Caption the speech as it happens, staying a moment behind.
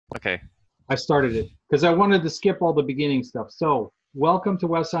Okay. I started it because I wanted to skip all the beginning stuff. So, welcome to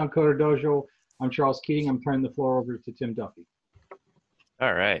West Sound CoderDojo. I'm Charles Keating. I'm turning the floor over to Tim Duffy.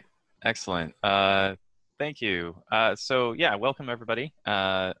 All right. Excellent. Thank you. So yeah, welcome everybody.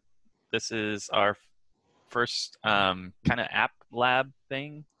 This is our first kind of app lab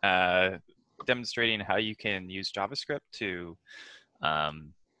thing, demonstrating how you can use JavaScript to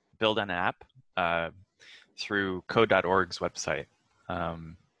build an app through code.org's website.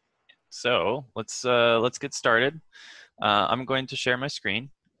 So let's get started. I'm going to share my screen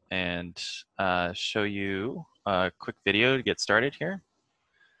and show you a quick video to get started here.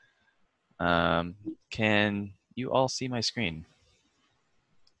 Can you all see my screen?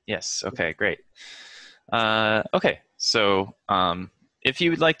 Yes, okay, great. Okay, so if you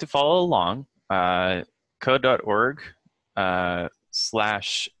would like to follow along, code.org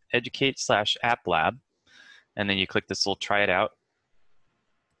 /educate/AppLab, and then you click this little try it out.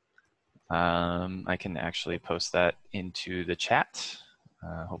 I can actually post that into the chat.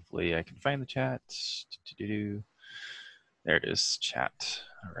 Hopefully I can find the chat. There it is, chat.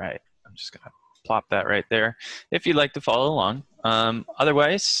 All right, I'm just gonna plop that right there if you'd like to follow along.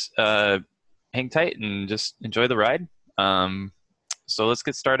 Otherwise, hang tight and just enjoy the ride. So let's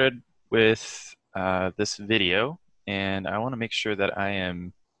get started with this video, and I want to make sure that I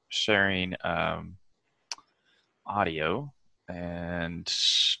am sharing audio, and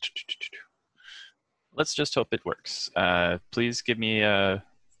let's just hope it works. Please give me a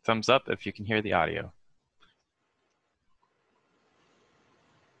thumbs up if you can hear the audio.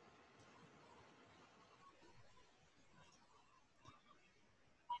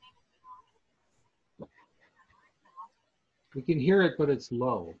 We can hear it, but it's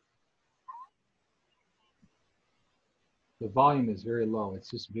low. The volume is very low. It's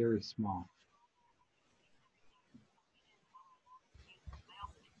just very small.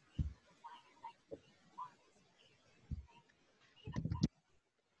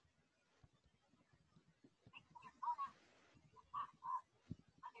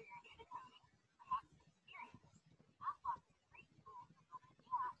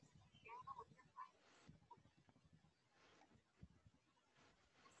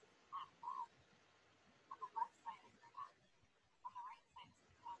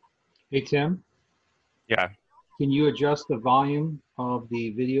 Hey, Tim? Yeah. Can you adjust the volume of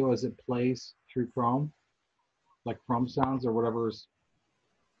the video as it plays through Chrome? Like Chrome sounds or whatever's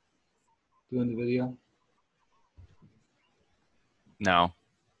doing the video? No.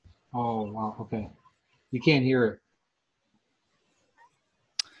 Oh, wow, okay. You can't hear it.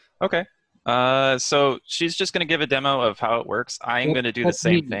 Okay. So she's just going to give a demo of how it works. I'm going to do the That's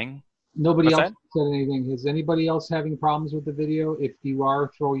same me. thing. Nobody What's else that? said anything. Is anybody else having problems with the video? If you are,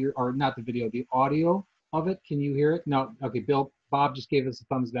 throw your, or not the video, the audio of it. Can you hear it? No. Okay, Bob just gave us a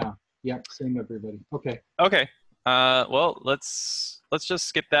thumbs down. Yep, same everybody. Okay. Okay. Well, let's just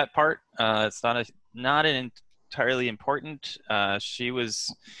skip that part. It's not an entirely important. She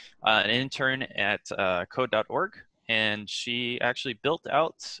was an intern at code.org, and she actually built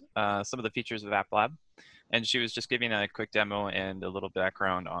out some of the features of AppLab. And she was just giving a quick demo and a little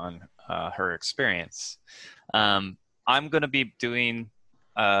background on her experience. I'm going to be doing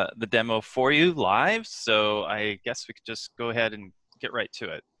the demo for you live, so I guess we could just go ahead and get right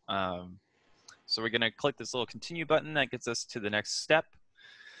to it. So we're going to click this little continue button that gets us to the next step.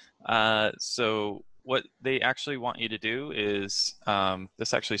 So what they actually want you to do is,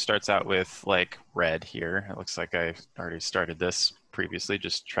 this actually starts out with like red here. It looks like I already started this previously,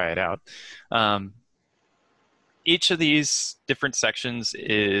 just try it out. Each of these different sections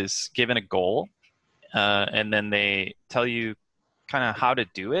is given a goal, and then they tell you kind of how to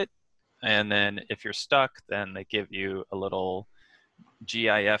do it. And then if you're stuck, then they give you a little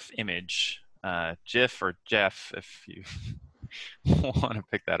GIF image, GIF or Jeff, if you want to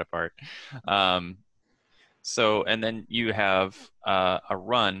pick that apart. So, and then you have a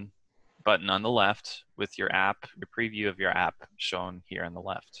run button on the left with your app, your preview of your app shown here on the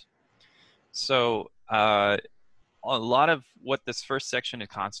left. So a lot of what this first section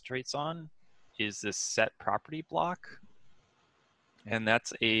concentrates on is this set property block. And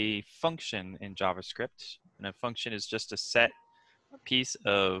that's a function in JavaScript. And a function is just a set piece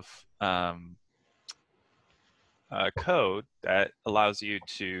of code that allows you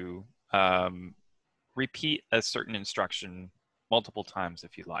to repeat a certain instruction multiple times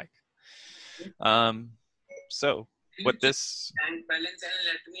if you like. So what this... Bank balance and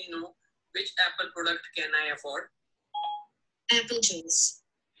let me know which Apple product can I afford. Apple juice.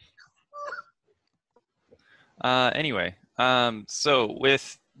 Anyway, so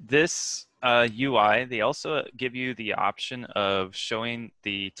with this UI, they also give you the option of showing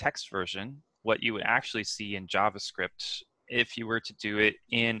the text version, what you would actually see in JavaScript if you were to do it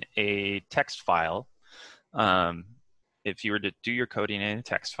in a text file. If you were to do your coding in a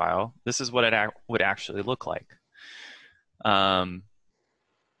text file, this is what it would actually look like.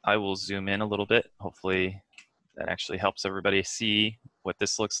 I will zoom in a little bit. Hopefully that actually helps everybody see what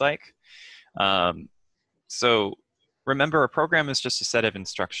this looks like. So remember, a program is just a set of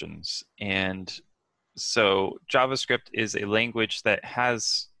instructions. And so JavaScript is a language that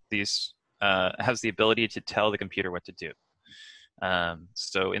has these has the ability to tell the computer what to do.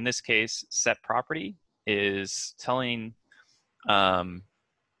 So in this case, set property is telling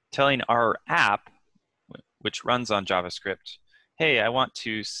telling our app, which runs on JavaScript, hey, I want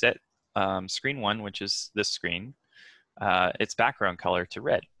to set screen 1, which is this screen, its background color to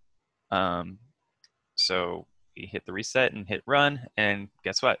red. So we hit the reset and hit run, and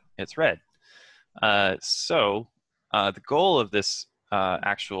guess what? It's red. So the goal of this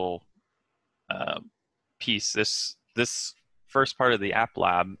actual piece, this first part of the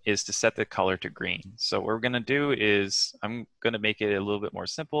AppLab, is to set the color to green. So what we're going to do is I'm going to make it a little bit more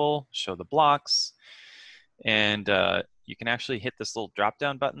simple, show the blocks, and you can actually hit this little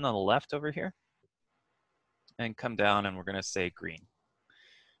drop-down button on the left over here and come down, and we're going to say green.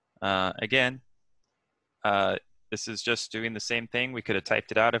 Again, this is just doing the same thing. We could have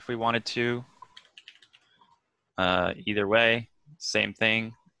typed it out if we wanted to. Either way, same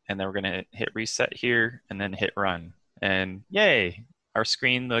thing. And then we're going to hit reset here and then hit run. And yay, our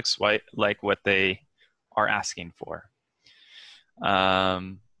screen looks like what they are asking for.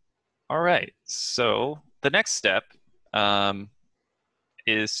 All right, so the next step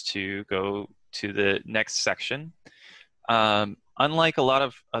is to go to the next section. Unlike a lot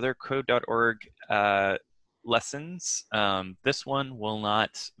of other code.org lessons, this one will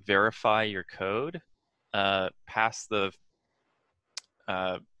not verify your code past the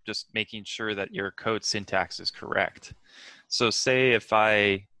just making sure that your code syntax is correct. So say if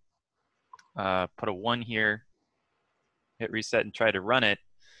I put a 1 here, hit reset and try to run it,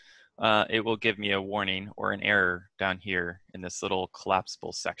 it will give me a warning or an error down here in this little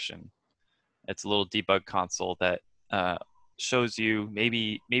collapsible section. It's a little debug console that shows you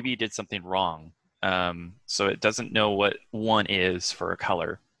maybe you did something wrong. So it doesn't know what 1 is for a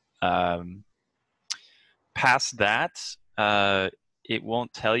color. Past that, it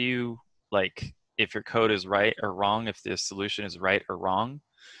won't tell you like if your code is right or wrong, if the solution is right or wrong.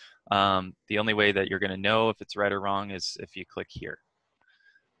 The only way that you're going to know if it's right or wrong is if you click here.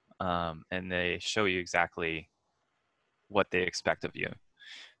 And they show you exactly what they expect of you.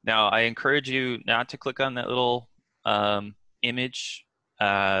 Now, I encourage you not to click on that little image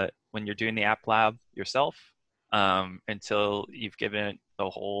when you're doing the AppLab yourself until you've given it the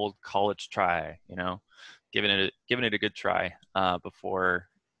whole college try, you know, giving it a good try before,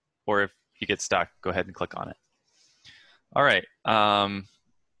 or if you get stuck, go ahead and click on it. All right,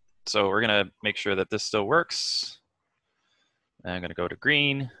 so we're gonna make sure that this still works. I'm gonna go to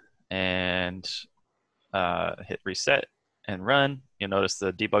green and hit reset and run. You'll notice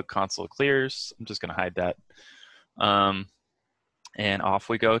the debug console clears. I'm just gonna hide that. And off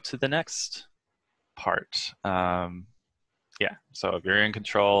we go to the next part. Yeah, so if you're in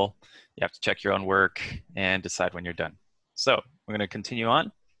control, you have to check your own work and decide when you're done. So we're gonna continue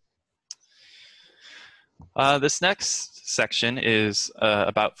on. This next section is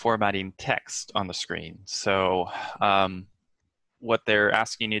about formatting text on the screen. So what they're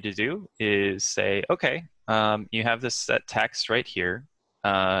asking you to do is say, okay, you have this set text right here.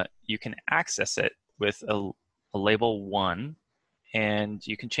 You can access it with a label 1, and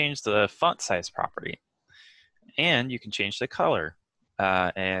you can change the font size property, and you can change the color.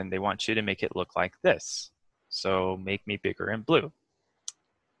 And they want you to make it look like this. So make me bigger and blue.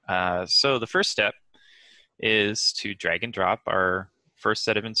 So the first step is to drag and drop our first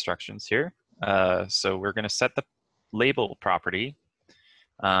set of instructions here. So we're going to set the label property.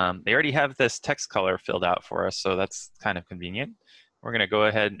 They already have this text color filled out for us, so that's kind of convenient. We're going to go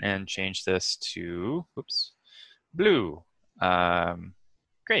ahead and change this to, oops, blue.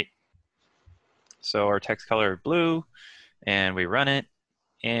 Great. So our text color blue, and we run it,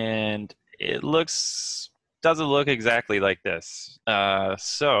 and it doesn't look exactly like this.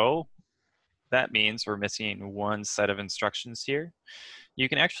 So that means we're missing one set of instructions here. You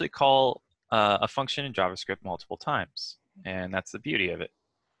can actually call a function in JavaScript multiple times, and that's the beauty of it,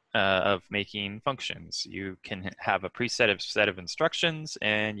 of making functions. You can have a preset set of instructions,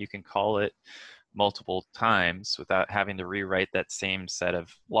 and you can call it multiple times without having to rewrite that same set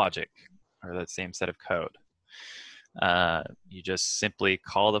of logic or that same set of code. You just simply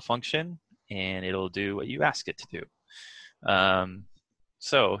call the function, and it'll do what you ask it to do.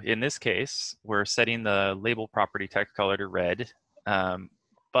 So in this case, we're setting the label property text color to red,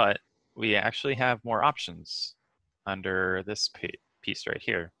 but we actually have more options under this piece right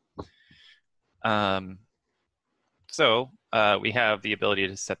here. We have the ability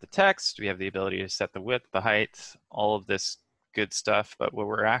to set the text, we have the ability to set the width, the height, all of this good stuff, but what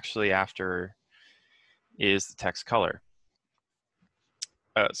we're actually after is the text color.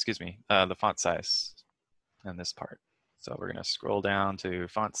 The font size in this part. So we're going to scroll down to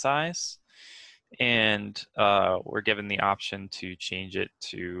font size, and we're given the option to change it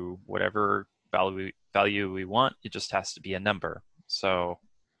to whatever value we want. It just has to be a number. So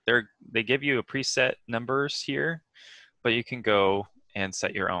they give you a preset numbers here, but you can go and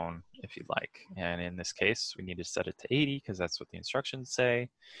set your own if you'd like. And in this case, we need to set it to 80 because that's what the instructions say.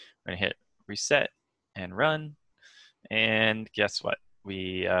 We're going to hit reset and run. And guess what?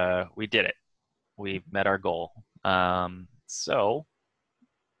 We did it. We met our goal. Any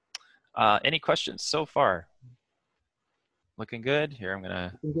questions so far? Looking good? Here, I'm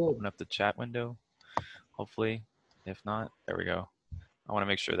gonna open up the chat window, hopefully. If not, there we go. I wanna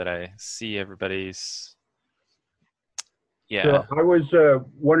make sure that I see everybody's, yeah. So I was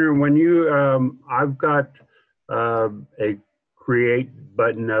wondering when you, I've got a create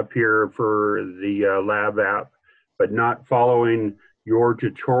button up here for the lab app, but not following your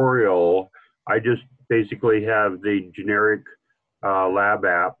tutorial. I just basically have the generic lab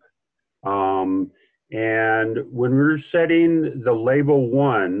app. And when we're setting the label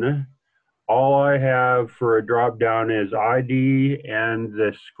 1, all I have for a drop down is ID and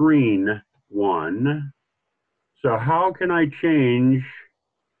the screen 1. So how can I change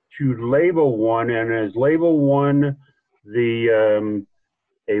to label 1? And is label 1 the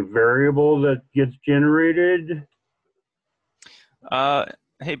a variable that gets generated?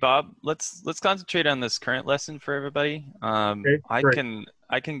 Hey Bob, let's concentrate on this current lesson for everybody. Okay,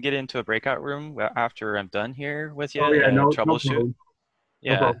 I can get into a breakout room after I'm done here with you. Oh, yeah, and no troubleshoot. problem.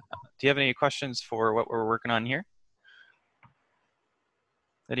 Yeah. No problem. Do you have any questions for what we're working on here?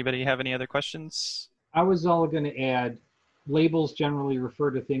 Anybody have any other questions? I was all going to add, labels generally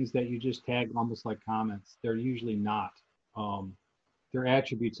refer to things that you just tag almost like comments. They're usually not. They're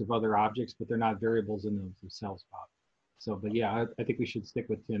attributes of other objects, but they're not variables in themselves, Bob. So, but yeah, I think we should stick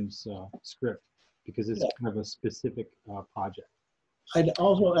with Tim's script because it's kind of a specific project. I'd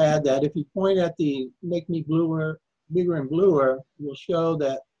also add that if you point at the make me bluer, bigger and bluer, you'll show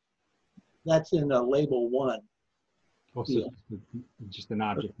that that's in a label 1. Oh, so just an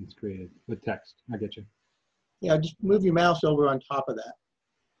object that's created with text. I get you. Yeah, just move your mouse over on top of that.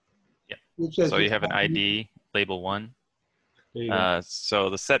 Yeah. So you have an ID, label 1. There you go. So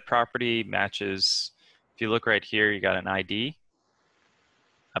the set property matches, if you look right here, you got an ID,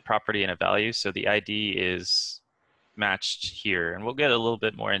 a property, and a value. So the ID is matched here, and we'll get a little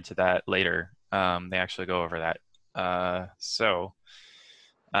bit more into that later. They actually go over that.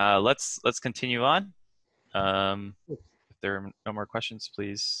 Let's continue on. If there are no more questions,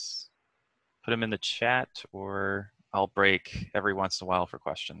 please put them in the chat, or I'll break every once in a while for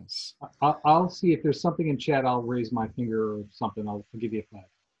questions. I'll see if there's something in chat. I'll raise my finger or something. I'll give you a flag.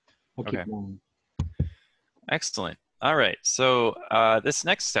 I'll keep going. Excellent. All right. So this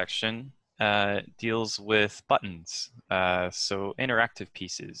next section deals with buttons. So interactive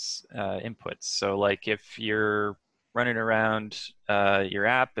pieces, inputs. So like if you're running around your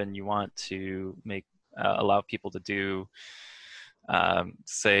app and you want to allow people to do,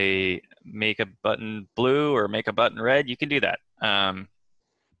 say, make a button blue or make a button red, you can do that.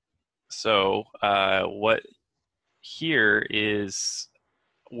 What here is,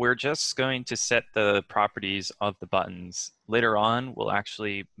 we're just going to set the properties of the buttons. Later on, we'll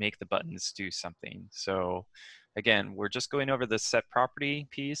actually make the buttons do something. So again, we're just going over the set property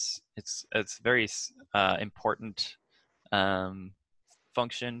piece. It's very important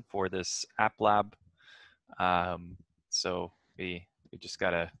function for this AppLab. So we just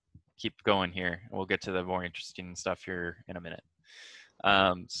gotta keep going here, and we'll get to the more interesting stuff here in a minute.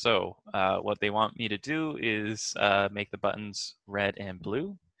 What they want me to do is make the buttons red and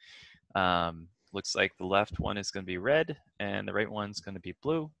blue. Looks like the left one is going to be red and the right one's going to be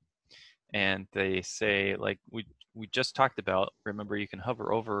blue. And they say, like we just talked about, remember you can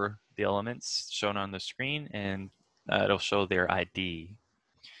hover over the elements shown on the screen and it'll show their ID.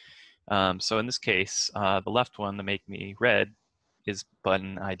 So in this case, the left one, to make me red, is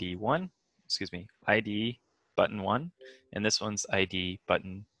button ID 1, ID button 1, and this one's ID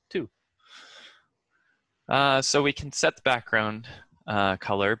button 2. So we can set the background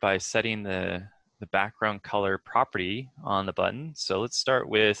color by setting the the background color property on the button. So let's start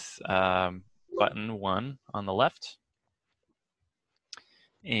with button 1 on the left.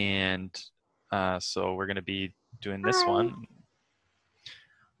 And so we're going to be doing this one.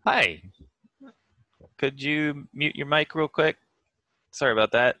 Hi. Could you mute your mic real quick? Sorry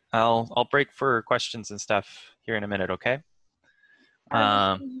about that. I'll break for questions and stuff here in a minute, okay?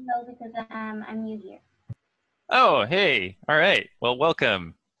 I'll just know because I'm new here. Oh, hey. All right. Well,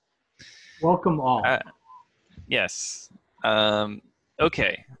 welcome. Welcome all. Yes.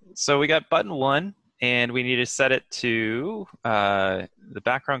 Okay. So we got button 1, and we need to set it to the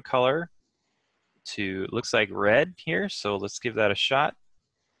background color to, looks like red here. So let's give that a shot.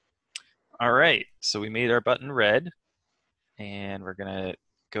 All right. So we made our button red, and we're going to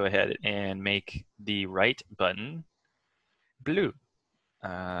go ahead and make the right button blue.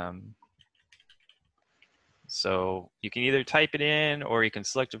 So you can either type it in or you can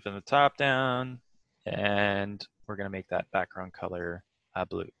select it from the top down, and we're going to make that background color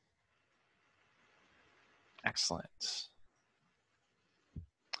blue. Excellent.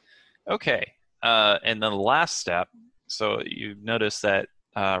 Okay, and then the last step, so you notice that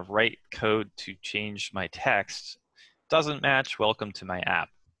write code to change my text doesn't match welcome to my app.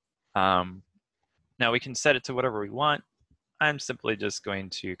 Now we can set it to whatever we want. I'm simply just going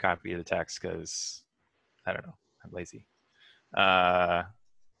to copy the text because, I don't know, I'm lazy.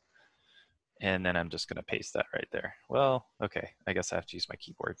 And then I'm just going to paste that right there. Well, okay, I guess I have to use my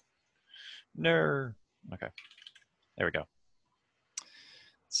keyboard. No. Okay, there we go.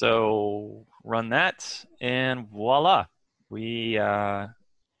 So run that, and voila, we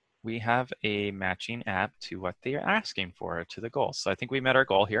have a matching app to what they are asking for, to the goal. So I think we met our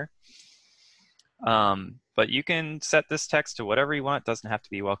goal here. But you can set this text to whatever you want. It doesn't have to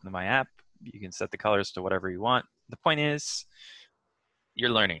be welcome to my app. You can set the colors to whatever you want. The point is, you're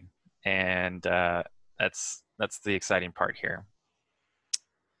learning, and that's the exciting part here.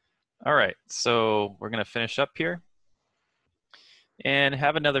 All right, so we're gonna finish up here and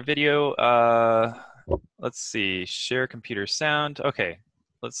have another video. Let's see, share computer sound. Okay,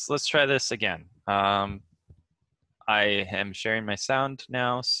 let's try this again. I am sharing my sound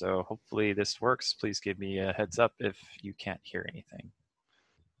now, so hopefully this works. Please give me a heads up if you can't hear anything.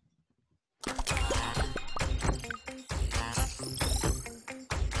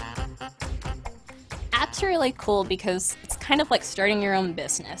 Apps are really cool because it's kind of like starting your own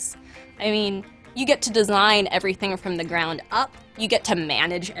business. I mean, you get to design everything from the ground up, you get to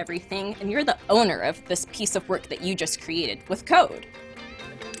manage everything, and you're the owner of this piece of work that you just created with code.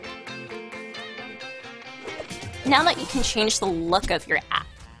 Now that you can change the look of your app,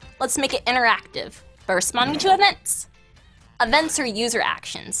 let's make it interactive by responding to events. Events are user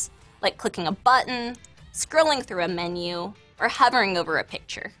actions, like clicking a button, scrolling through a menu, or hovering over a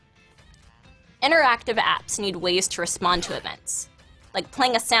picture. Interactive apps need ways to respond to events, like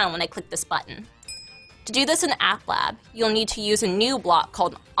playing a sound when I click this button. To do this in AppLab, you'll need to use a new block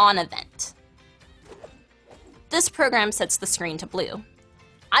called onEvent. This program sets the screen to blue.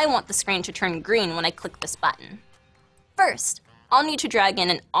 I want the screen to turn green when I click this button. First, I'll need to drag in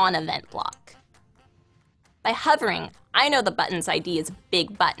an onEvent block. By hovering, I know the button's ID is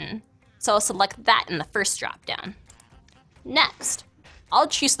Big Button, so I'll select that in the first dropdown. Next, I'll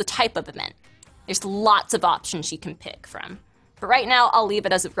choose the type of event. There's lots of options you can pick from, but right now I'll leave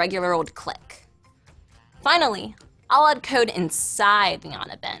it as a regular old click. Finally, I'll add code inside the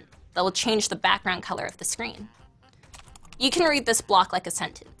onEvent that will change the background color of the screen. You can read this block like a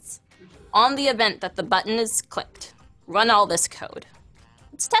sentence. On the event that the button is clicked, run all this code.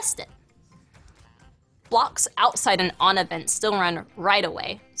 Let's test it. Blocks outside an onEvent still run right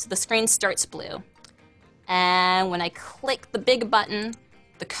away, so the screen starts blue. And when I click the big button,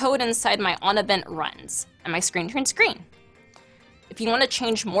 the code inside my onEvent runs, and my screen turns green. If you want to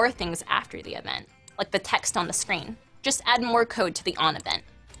change more things after the event, like the text on the screen, just add more code to the onEvent.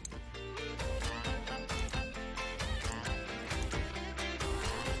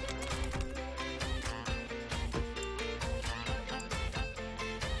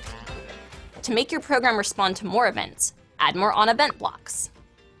 To make your program respond to more events, add more onEvent blocks.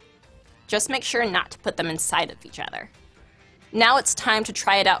 Just make sure not to put them inside of each other. Now it's time to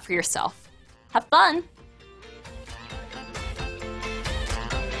try it out for yourself. Have fun!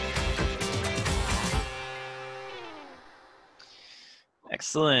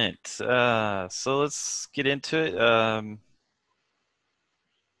 Excellent. So let's get into it.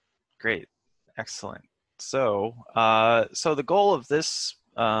 Great. Excellent. So, so the goal of this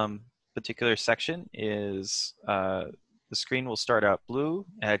particular section is the screen will start out blue,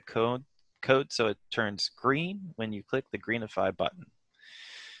 add code so it turns green when you click the greenify button.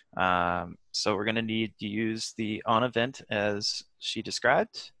 So we're going to need to use the on event as she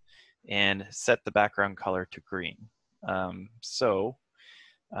described and set the background color to green.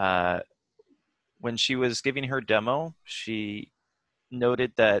 When she was giving her demo, she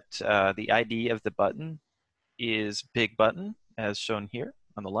noted that the ID of the button is big button, as shown here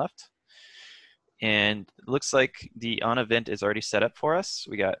on the left. And it looks like the on event is already set up for us.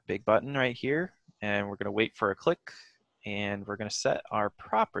 We got big button right here, and we're going to wait for a click, and we're going to set our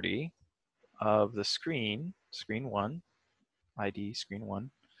property of the screen 1, ID screen 1,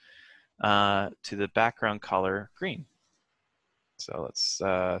 to the background color green. So let's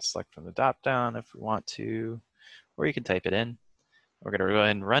select from the drop down if we want to, or you can type it in. We're going to go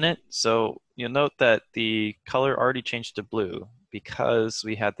ahead and run it. So you'll note that the color already changed to blue because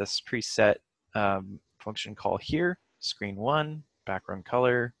we had this preset function call here, screen 1, background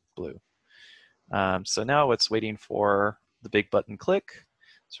color, blue. So now it's waiting for the big button click.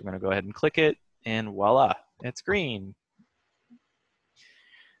 So we're going to go ahead and click it, and voila, it's green.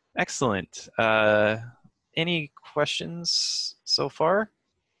 Excellent. Any questions so far?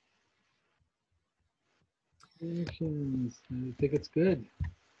 Questions? I think it's good.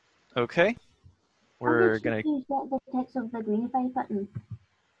 Okay. We're going to... change the text of the Greenify button?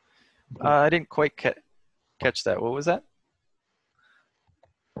 I didn't quite catch that. What was that?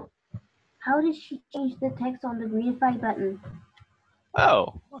 How did she change the text on the Greenify button?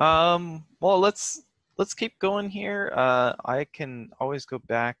 Oh, well, let's keep going here. I can always go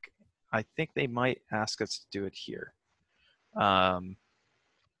back. I think they might ask us to do it here.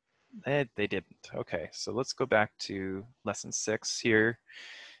 They didn't. Okay, so let's go back to lesson 6 here.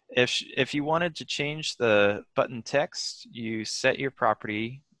 If you wanted to change the button text, you set your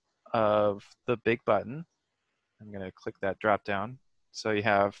property of the big button. I'm going to click that drop down. So you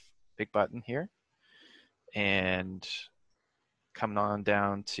have big button here, and coming on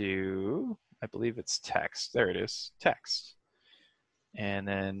down to, I believe it's text. There it is, text. And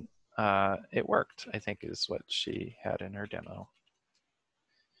then it worked, I think is what she had in her demo.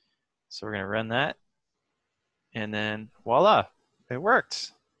 So we're going to run that, and then voila, it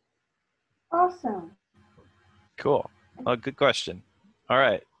worked. Awesome. Cool. Oh, good question. All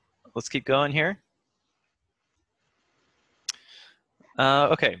right, let's keep going here.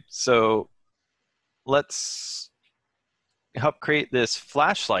 Okay, so let's help create this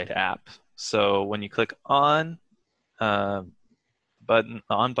flashlight app. So when you click on button,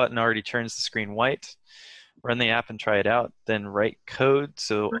 the on button already turns the screen white. Run the app and try it out, then write code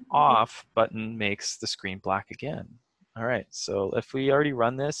so off button makes the screen black again. All right, so if we already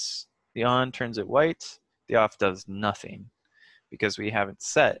run this, the on turns it white, the off does nothing because we haven't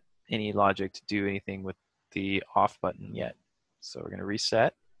set any logic to do anything with the off button yet. So we're going to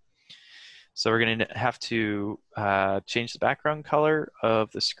reset. So we're going to have to change the background color of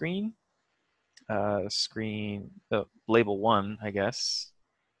the screen. Label 1, I guess.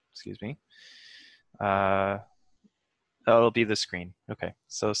 Excuse me. That'll be the screen. Okay,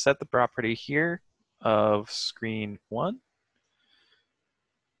 so set the property here of screen 1,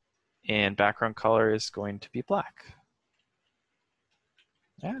 and background color is going to be black.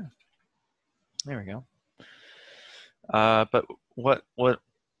 Yeah, there we go. But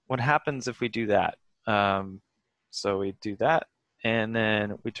what happens if we do that? So we do that, and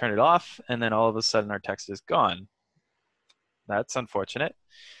then we turn it off, and then all of a sudden our text is gone. That's unfortunate.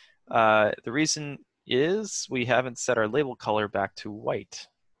 The reason is we haven't set our label color back to white.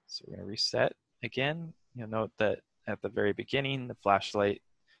 So we're going to reset again. You'll note that at the very beginning, the flashlight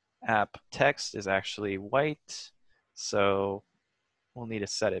app text is actually white. So we'll need to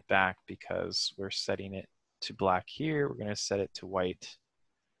set it back because we're setting it to black here. We're going to set it to white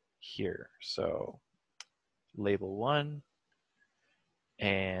here. So label 1,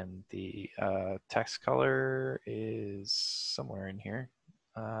 and the text color is somewhere in here.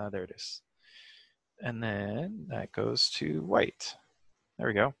 There it is. And then that goes to white. There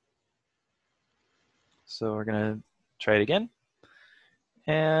we go. So we're going to try it again.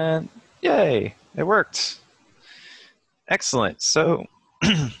 And yay, it worked. Excellent. So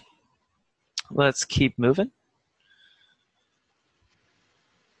let's keep moving.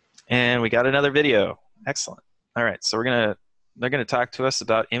 And we got another video. Excellent. All right, so they're going to talk to us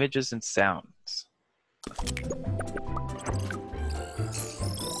about images and sounds.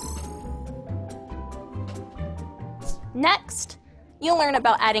 Next, you'll learn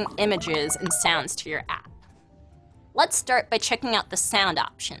about adding images and sounds to your app. Let's start by checking out the sound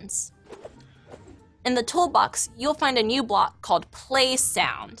options. In the toolbox, you'll find a new block called Play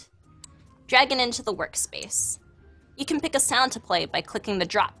Sound. Drag it into the workspace. You can pick a sound to play by clicking the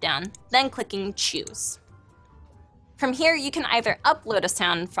drop-down, then clicking Choose. From here, you can either upload a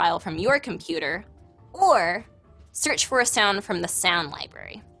sound file from your computer or search for a sound from the sound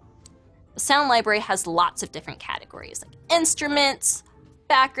library. The sound library has lots of different categories like instruments,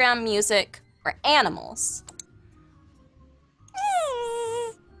 background music, or animals.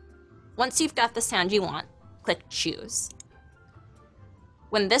 Once you've got the sound you want, click Choose.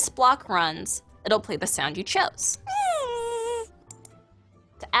 When this block runs, it'll play the sound you chose.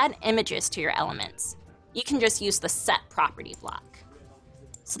 To add images to your elements, you can just use the Set Property block.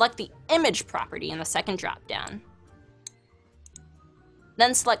 Select the Image property in the second dropdown.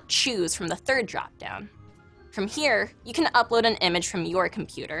 Then select Choose from the third dropdown. From here, you can upload an image from your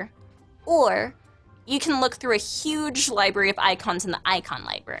computer, or you can look through a huge library of icons in the Icon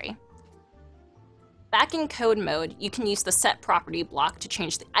library. Back in code mode, you can use the Set Property block to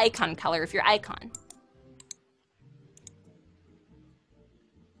change the icon color of your icon.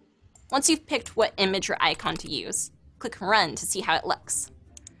 Once you've picked what image or icon to use, click Run to see how it looks.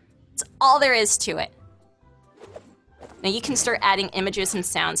 That's all there is to it. Now you can start adding images and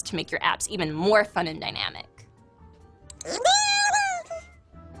sounds to make your apps even more fun and dynamic.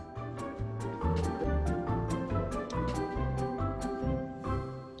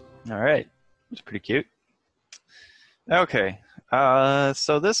 All right, it's pretty cute. Okay,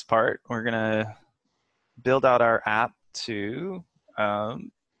 so this part, we're gonna build out our app to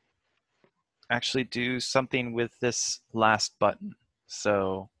actually do something with this last button.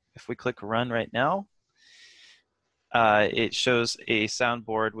 So if we click Run right now, it shows a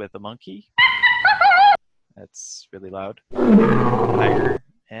soundboard with a monkey. That's really loud. A tiger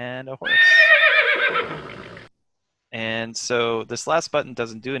and a horse. And so this last button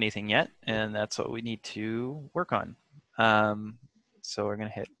doesn't do anything yet, and that's what we need to work on. So we're going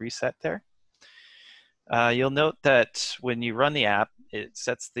to hit Reset there. You'll note that when you run the app, it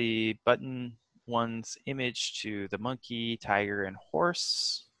sets the button one's image to the monkey, tiger, and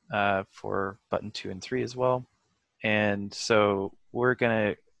horse for button 2 and 3 as well. And so we're going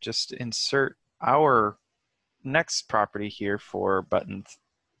to just insert our next property here for button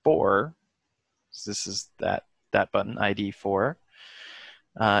 4. So this is that button, ID 4.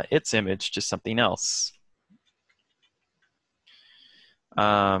 Its image to something else.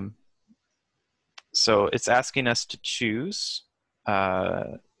 So it's asking us to choose.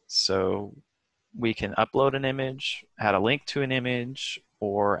 So we can upload an image, add a link to an image,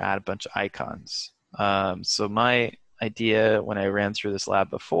 or add a bunch of icons. So my idea when I ran through this lab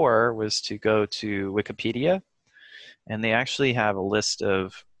before was to go to Wikipedia, and they actually have a list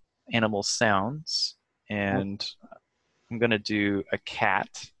of animal sounds, and I'm going to do a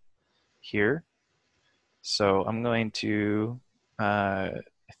cat here. So I'm going to, I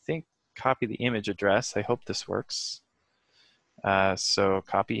think, copy the image address. I hope this works. So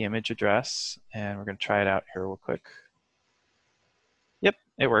copy image address, and we're going to try it out here real quick. Yep,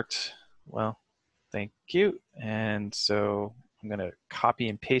 it worked. Well, thank you. And so I'm going to copy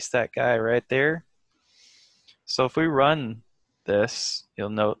and paste that guy right there. So if we run this, you'll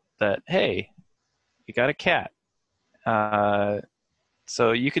note that, hey, you got a cat.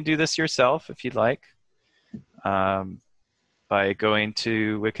 So you can do this yourself if you'd like by going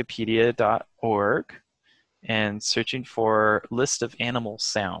to wikipedia.org and searching for list of animal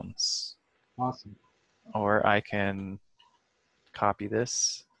sounds. Awesome. Or I can copy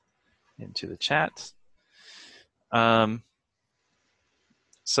this into the chat.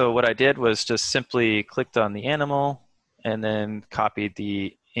 So what I did was just simply clicked on the animal and then copied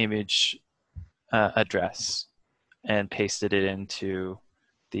the image address and pasted it into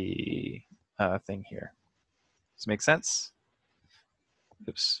the thing here. Does it make sense?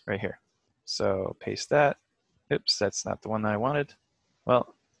 Oops, right here. So paste that. Oops, that's not the one that I wanted.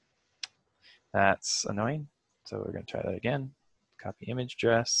 Well, that's annoying. So we're going to try that again. Copy image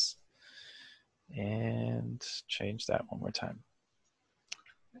address and change that one more time.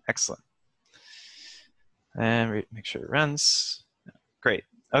 Excellent. And make sure it runs. Great.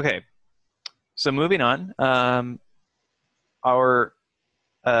 Okay. So moving on. Our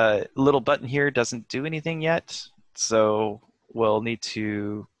little button here doesn't do anything yet. So we'll need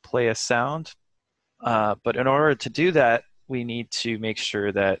to play a sound. But in order to do that, we need to make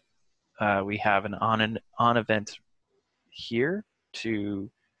sure that we have an on event here to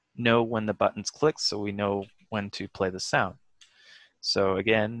know when the button's clicked, so we know when to play the sound. So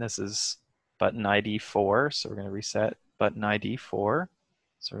again, this is button ID 4, so we're going to reset button ID 4.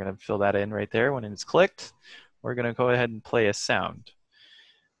 So we're going to fill that in right there when it's clicked. We're going to go ahead and play a sound.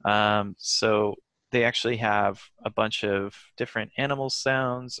 So they actually have a bunch of different animal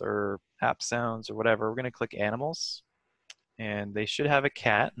sounds or app sounds or whatever. We're going to click animals, and they should have a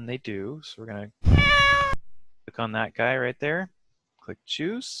cat, and they do. So we're going to Click on that guy right there. Click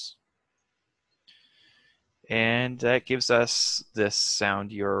choose. And that gives us this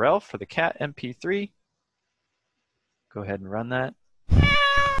sound URL for the cat MP3. Go ahead and run that.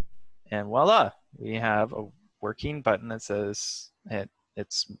 And voila, we have a working button that says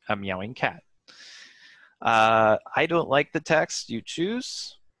it's a meowing cat. I don't like the text you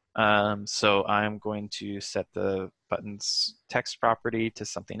choose, so I'm going to set the button's text property to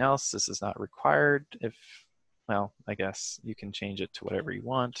something else. This is not required. Well, I guess you can change it to whatever you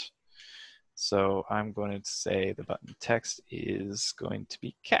want. So I'm going to say the button text is going to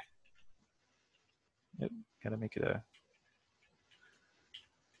be cat. Yep, gotta make it a,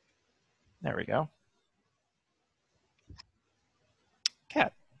 there we go.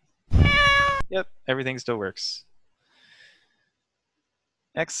 Cat. Yep, everything still works.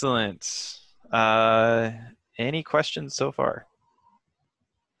 Excellent. Any questions so far?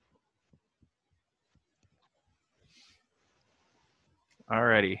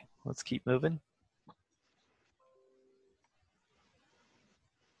 Alrighty, let's keep moving.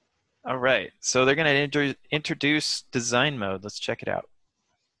 All right, so they're going to introduce design mode. Let's check it out.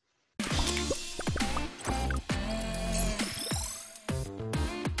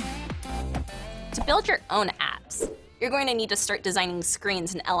 To build your own apps, you're going to need to start designing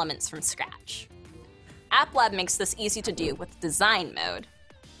screens and elements from scratch. AppLab makes this easy to do with design mode.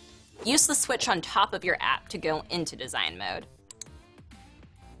 Use the switch on top of your app to go into design mode.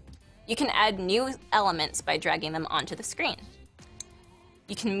 You can add new elements by dragging them onto the screen.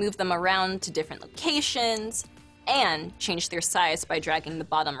 You can move them around to different locations and change their size by dragging the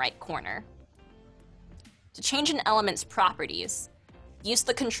bottom right corner. To change an element's properties, use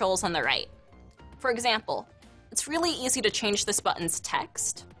the controls on the right. For example, it's really easy to change this button's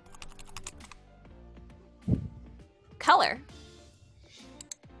text, color,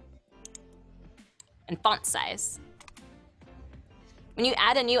 and font size. When you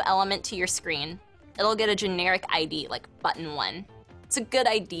add a new element to your screen, it'll get a generic ID like button 1. It's a good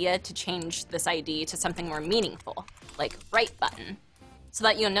idea to change this ID to something more meaningful, like right button, so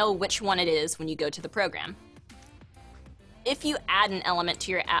that you'll know which one it is when you go to the program. If you add an element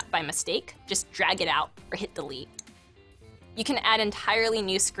to your app by mistake, just drag it out or hit delete. You can add entirely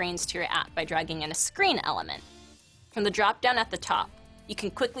new screens to your app by dragging in a screen element. From the drop-down at the top, you can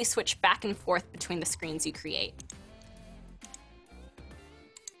quickly switch back and forth between the screens you create.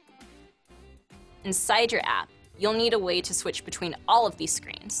 Inside your app, you'll need a way to switch between all of these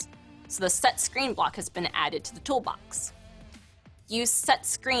screens, so the Set Screen block has been added to the toolbox. Use Set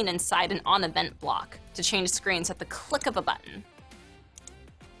Screen inside an OnEvent block to change screens at the click of a button.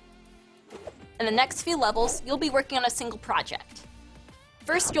 In the next few levels, you'll be working on a single project.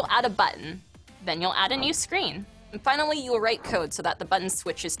 First, you'll add a button, then you'll add a new screen, and finally you'll write code so that the button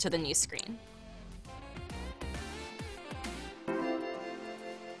switches to the new screen.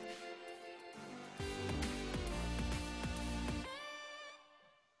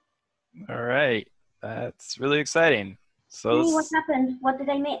 All right, that's really exciting. So Hey, what happened? What did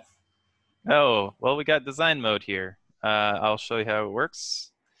I miss? Oh, well, we got design mode here. I'll show you how it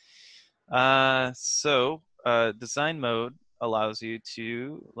works. Design mode allows you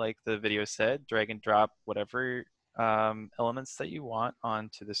to, like the video said, drag and drop whatever elements that you want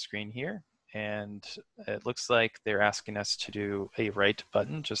onto the screen here. And it looks like they're asking us to do a right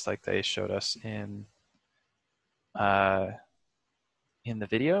button, just like they showed us in the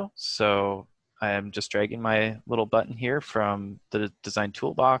video. So I am just dragging my little button here from the design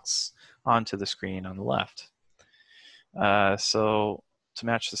toolbox onto the screen on the left. So to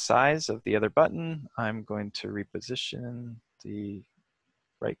match the size of the other button, I'm going to reposition the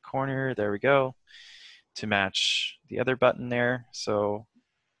right corner, there we go, to match the other button there. So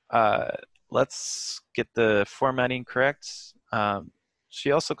let's get the formatting correct.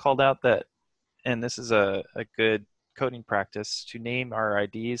 She also called out that, and this is a good coding practice, to name our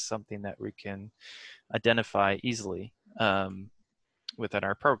IDs something that we can identify easily within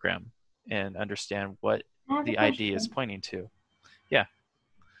our program and understand what the ID is pointing to. Yeah.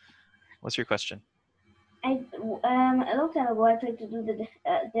 What's your question? A long time ago, I tried to do the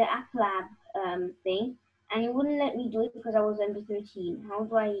AppLab thing, and it wouldn't let me do it because I was under 13. How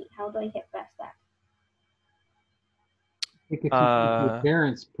do I get past that? If you give your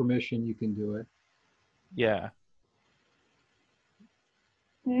parents permission, you can do it. Yeah.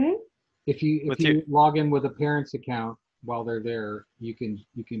 Hmm? If you log in with a parent's account while they're there, you can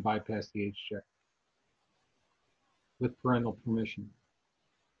bypass the age check with parental permission.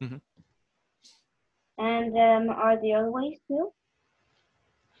 Mm-hmm. And are there other ways too?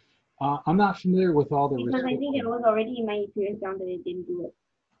 I'm not familiar with all the Because I think restrictions. it was already in my parents' account that it didn't do it.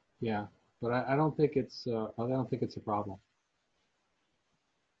 Yeah. but I don't think it's a problem.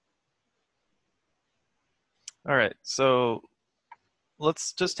 All right, so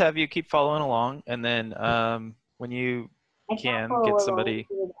let's just have you keep following along, and then when you I can't can follow get along somebody,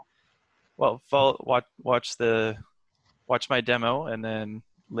 with it. well, watch my demo, and then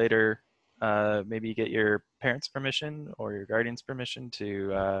later maybe get your parents' permission or your guardian's permission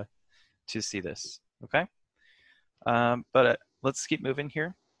to see this. Okay, but let's keep moving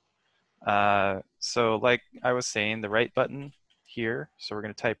here. So like I was saying, the right button here. So we're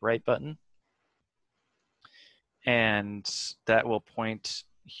going to type right button, and that will point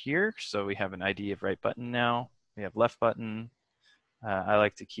here. So we have an ID of right button now. We have left button. I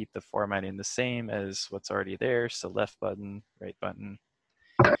like to keep the formatting the same as what's already there. So left button, right button.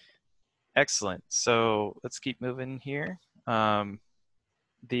 Excellent. So let's keep moving here. The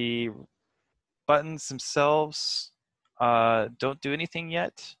buttons themselves don't do anything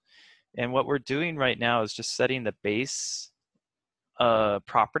yet. And what we're doing right now is just setting the base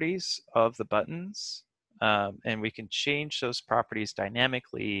properties of the buttons. And we can change those properties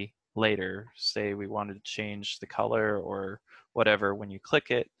dynamically later. Say we wanted to change the color or whatever. When you click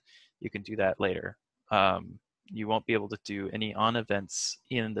it, you can do that later. You won't be able to do any on events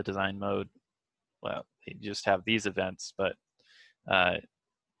in the design mode. Well, you just have these events, but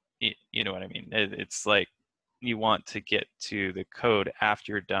you know what I mean. It's like you want to get to the code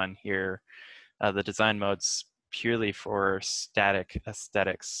after you're done here. The design mode's purely for static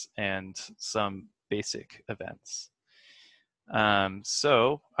aesthetics and some basic events.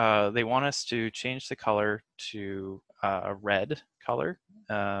 So they want us to change the color to a red color.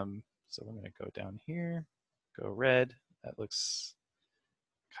 So I'm going to go down here, go red. That looks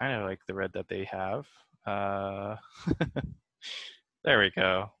kind of like the red that they have. There we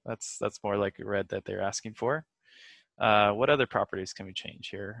go. That's more like the red that they're asking for. What other properties can we change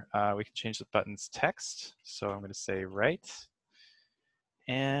here? We can change the button's text. So I'm going to say right.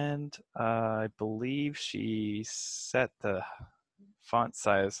 And I believe she set the font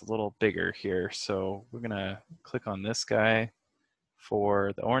size a little bigger here. So we're going to click on this guy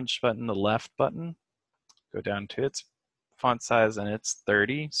for the orange button, the left button. Go down to its font size, and it's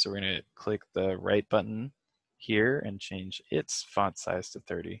 30. So we're going to click the right button here and change its font size to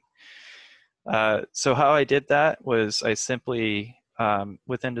 30. So how I did that was I simply,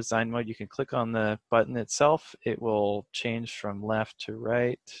 within design mode, you can click on the button itself. It will change from left to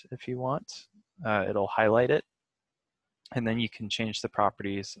right if you want. It'll highlight it. And then you can change the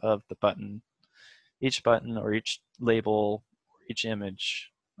properties of the button, each button or each label, or each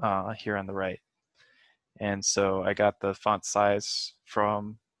image here on the right. And so I got the font size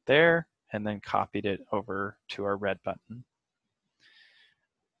from there and then copied it over to our red button.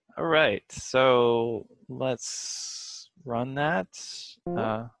 All right, so let's run that.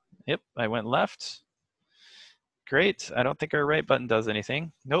 Yep, I went left. Great, I don't think our right button does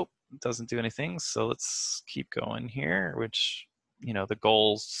anything. Nope, it doesn't do anything. So let's keep going here, which, you know, the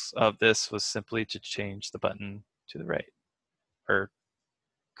goals of this was simply to change the button to the right, or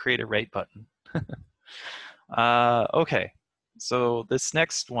create a right button. Okay, so this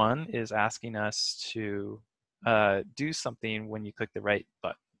next one is asking us to do something when you click the right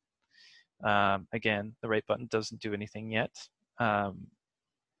button. Again, the right button doesn't do anything yet. In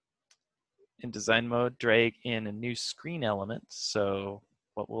design mode, drag in a new screen element. So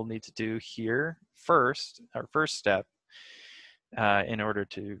what we'll need to do here first, our first step, in order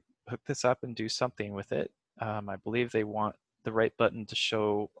to hook this up and do something with it, I believe they want the right button to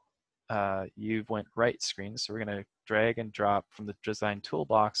show you went right screen. So we're going to drag and drop from the design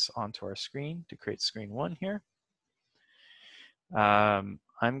toolbox onto our screen to create screen 1 here.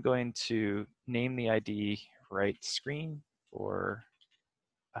 I'm going to name the ID right screen for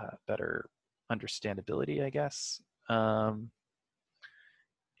better understandability, I guess. And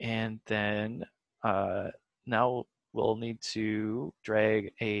then now we'll need to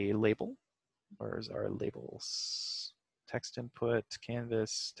drag a label. Where's our labels? Text input,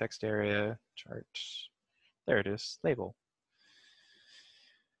 canvas, text area, chart. There it is, label.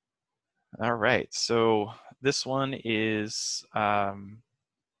 All right, so this one is, well,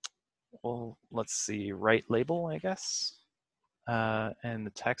 let's see, right label, I guess. And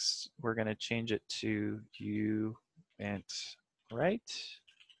the text, we're going to change it to you went right.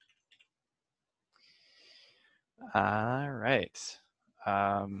 All right.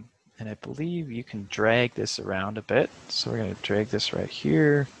 And I believe you can drag this around a bit. So we're going to drag this right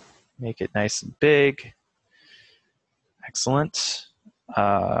here, make it nice and big. Excellent.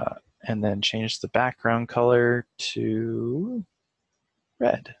 And then change the background color to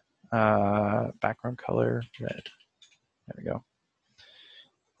red. Background color, red. There we go.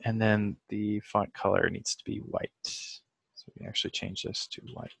 And then the font color needs to be white. So we can actually change this to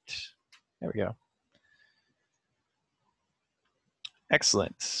white. There we go.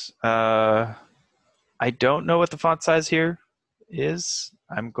 Excellent. I don't know what the font size here is.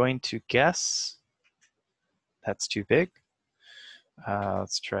 I'm going to guess that's too big.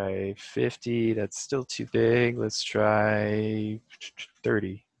 Let's try 50. That's still too big. Let's try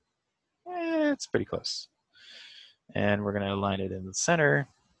 30. It's pretty close. And we're going to align it in the center.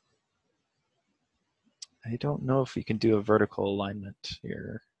 I don't know if we can do a vertical alignment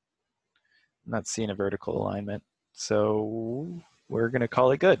here. I'm not seeing a vertical alignment. So we're going to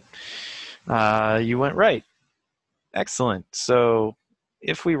call it good. You went right. Excellent. So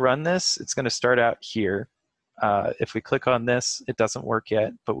if we run this, it's going to start out here. If we click on this, it doesn't work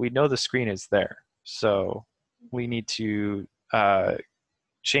yet, but we know the screen is there. So we need to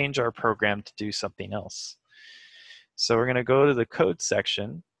change our program to do something else. So we're going to go to the code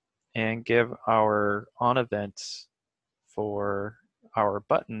section and give our on event for our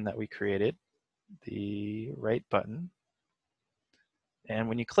button that we created, the right button. And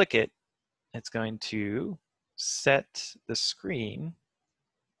when you click it, it's going to set the screen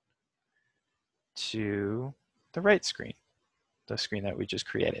to the right screen, the screen that we just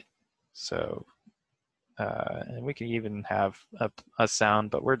created. So, and we can even have a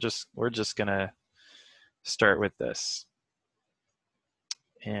sound, but we're just gonna start with this.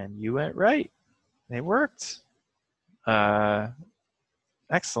 And you went right. It worked. Excellent.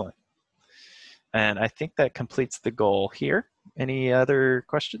 And I think that completes the goal here. Any other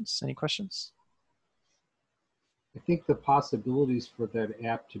questions? Any questions? I think the possibilities for that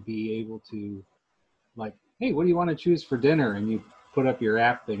app to be able to, like, hey, what do you want to choose for dinner? And you put up your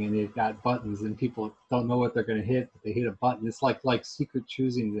app thing and you've got buttons and people don't know what they're going to hit, but they hit a button. It's like secret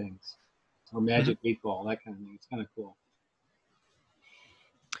choosing things or Magic 8-Ball, that kind of thing. It's kind of cool.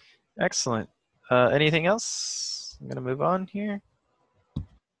 Excellent. Anything else? I'm going to move on here.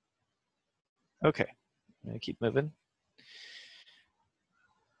 Okay, I'm going to keep moving.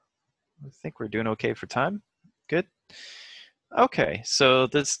 I think we're doing okay for time. Good. Okay, so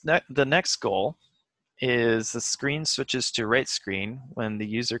the next goal is the screen switches to right screen when the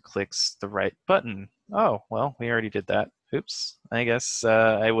user clicks the right button. Oh, well, we already did that. Oops, I guess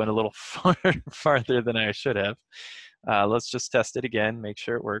I went a little farther than I should have. Let's just test it again, make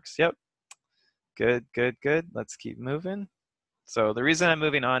sure it works. Yep, good, good, good. Let's keep moving. So the reason I'm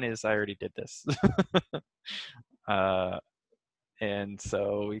moving on is I already did this. And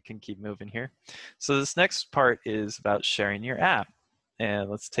so we can keep moving here. So this next part is about sharing your app. And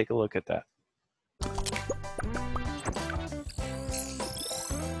let's take a look at that.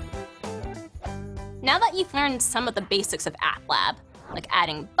 Now that you've learned some of the basics of AppLab, like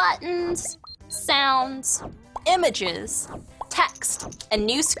adding buttons, sounds, images, text, and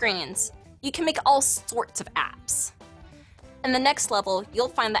new screens, you can make all sorts of apps. In the next level, you'll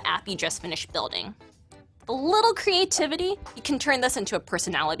find the app you just finished building. With a little creativity, you can turn this into a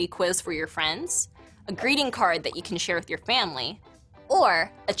personality quiz for your friends, a greeting card that you can share with your family,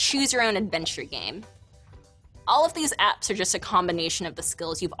 or a choose-your-own-adventure game. All of these apps are just a combination of the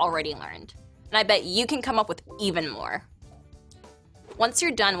skills you've already learned, and I bet you can come up with even more. Once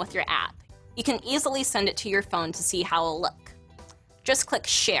you're done with your app, you can easily send it to your phone to see how it'll look. Just click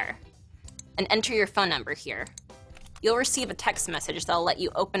Share and enter your phone number here. You'll receive a text message that'll let you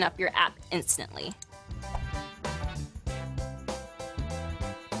open up your app instantly.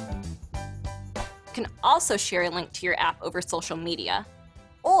 You can also share a link to your app over social media,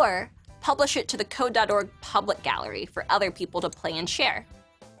 or publish it to the code.org public gallery for other people to play and share.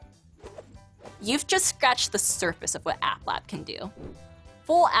 You've just scratched the surface of what AppLab can do.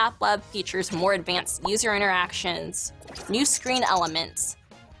 Full AppLab features more advanced user interactions, new screen elements,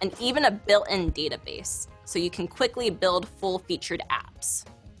 and even a built-in database, so you can quickly build full-featured apps.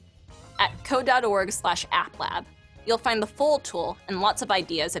 At code.org/AppLab, you'll find the full tool and lots of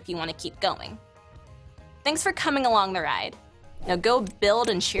ideas if you want to keep going. Thanks for coming along the ride. Now go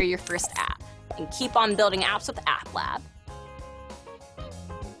build and share your first app, and keep on building apps with AppLab.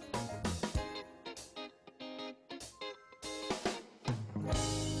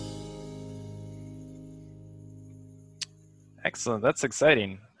 Excellent, that's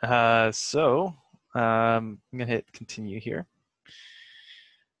exciting. So I'm gonna hit continue here.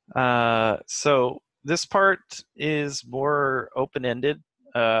 So this part is more open-ended.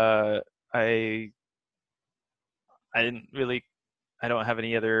 I don't have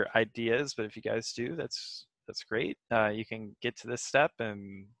any other ideas, but if you guys do, that's great. You can get to this step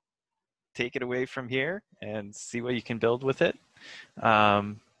and take it away from here and see what you can build with it.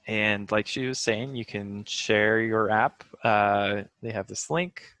 And like she was saying, you can share your app. They have this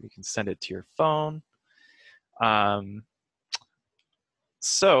link. You can send it to your phone.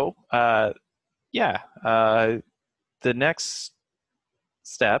 The next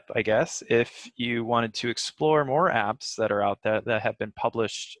step, I guess, if you wanted to explore more apps that are out there that have been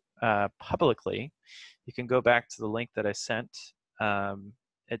published publicly, you can go back to the link that I sent,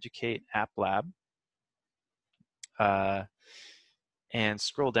 Educate AppLab, and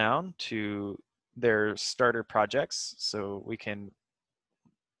scroll down to their starter projects. So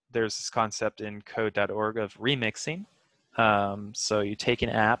there's this concept in code.org of remixing. So you take an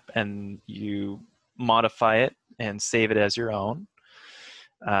app and you modify it and save it as your own.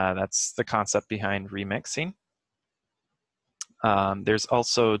 That's the concept behind remixing. There's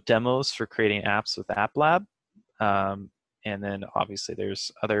also demos for creating apps with AppLab. And then obviously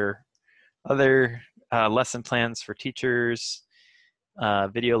there's other lesson plans for teachers,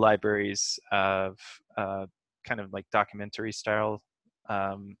 video libraries of kind of like documentary style,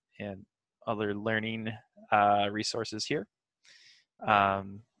 and other learning resources here.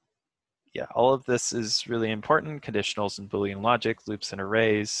 Yeah, all of this is really important. Conditionals and Boolean logic, loops and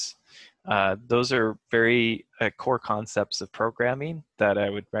arrays. Those are very core concepts of programming that I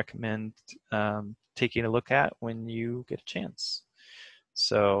would recommend taking a look at when you get a chance.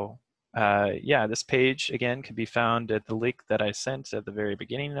 So yeah, this page again can be found at the link that I sent at the very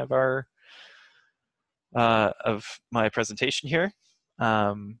beginning of my presentation here.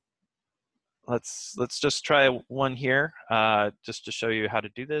 Let's just try one here just to show you how to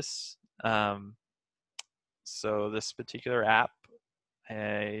do this. So this particular app,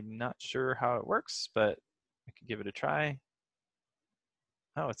 I'm not sure how it works, but I can give it a try.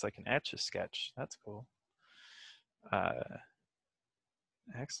 Oh, it's like an Etch-a-Sketch. That's cool.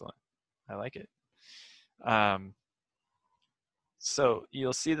 Excellent. I like it. So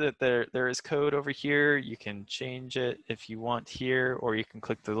you'll see that there is code over here. You can change it if you want here, or you can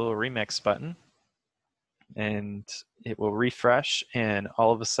click the little remix button and it will refresh, and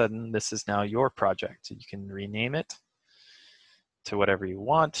all of a sudden this is now your project. You can rename it to whatever you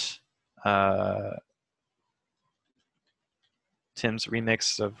want. Tim's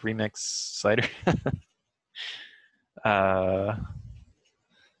remix of remix slider. There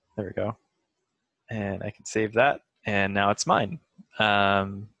we go. And I can save that, and now it's mine.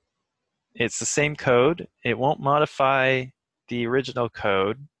 It's the same code. It won't modify the original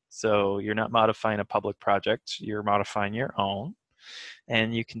code, so you're not modifying a public project, you're modifying your own.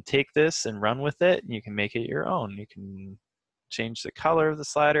 And you can take this and run with it, and you can make it your own. You can change the color of the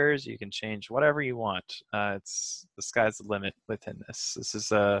sliders, you can change whatever you want. The sky's the limit within this. This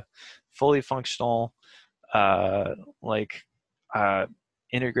is a fully functional,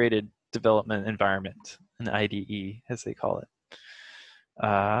 integrated development environment, an IDE as they call it.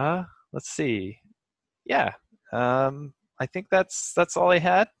 Let's see. Yeah, I think that's all I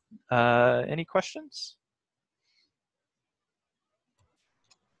had. Any questions?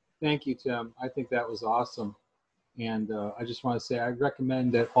 Thank you, Tim. I think that was awesome. And I just want to say I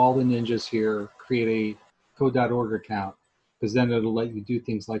recommend that all the ninjas here create a code.org account, because then it'll let you do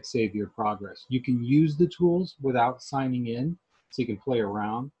things like save your progress. You can use the tools without signing in, so you can play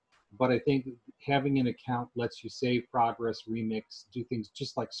around. But I think having an account lets you save progress, remix, do things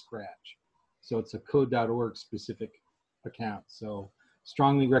just like Scratch. So it's a code.org specific account. So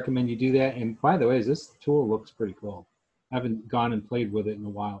strongly recommend you do that. And by the way, this tool looks pretty cool. I haven't gone and played with it in a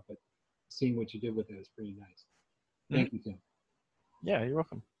while, but seeing what you did with it is pretty nice. Thank you, Tim. Yeah, you're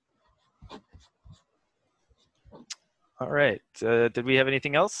welcome. All right. Did we have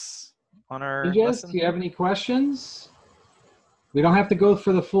anything else on our lesson? Do you have any questions? We don't have to go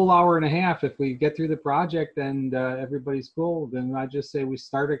for the full hour and a half. If we get through the project and everybody's cool, then I just say we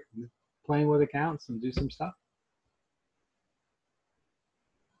start playing with accounts and do some stuff.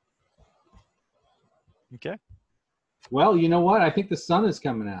 Okay. Well, you know what? I think the sun is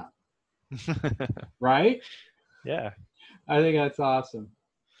coming out. Right? Yeah. I think that's awesome.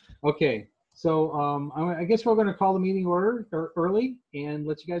 Okay. So I guess we're going to call the meeting early and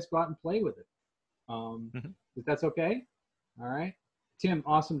let you guys go out and play with it. If that's okay? All right. Tim,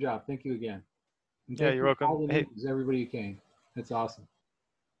 awesome job. Thank you again. And yeah, you're welcome. all the meetings, everybody who came. That's awesome.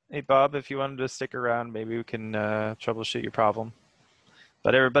 Hey, Bob, if you wanted to stick around, maybe we can troubleshoot your problem.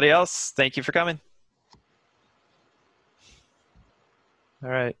 But everybody else, thank you for coming. All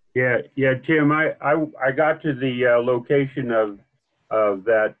right. Yeah, Tim, I got to the location of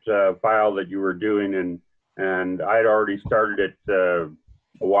that file that you were doing, and I'd already started it a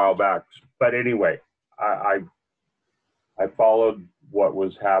while back. But anyway, I followed what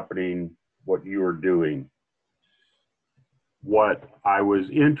was happening, what you were doing. what I was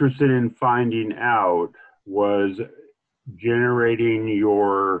interested in finding out was generating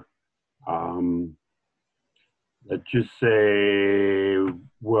your, let's just say,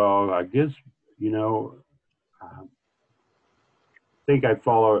 well, I guess, you know,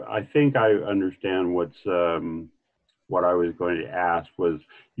 I think I understand what's, what I was going to ask was,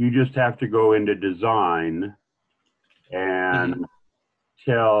 you just have to go into design and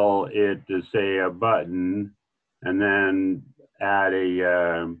tell it to say a button, and then add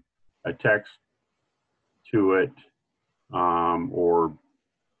a text to it, or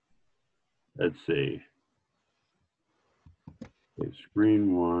let's see, okay,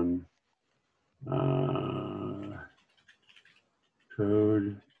 screen one,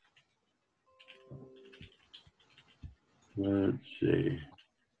 code, let's see.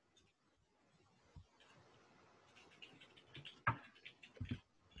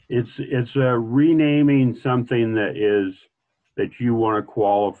 It's renaming something that you want to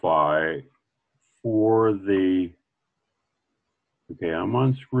qualify for the, okay, I'm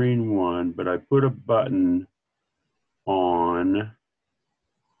on screen one, but I put a button on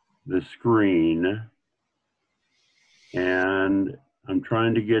the screen and I'm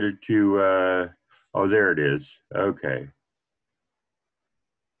trying to get it to, oh, there it is. Okay.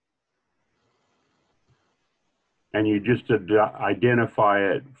 And you just identify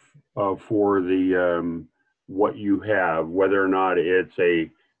it for the, what you have, whether or not it's a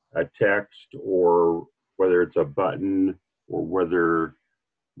text or whether it's a button or whether,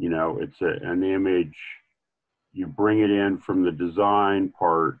 you know, it's an image. You bring it in from the design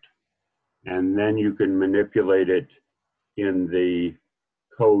part and then you can manipulate it in the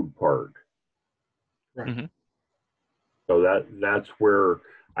code part. Right. Mm-hmm. So that's where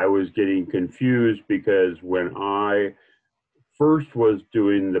I was getting confused, because when I first was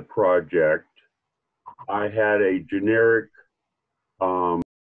doing the project, I had a generic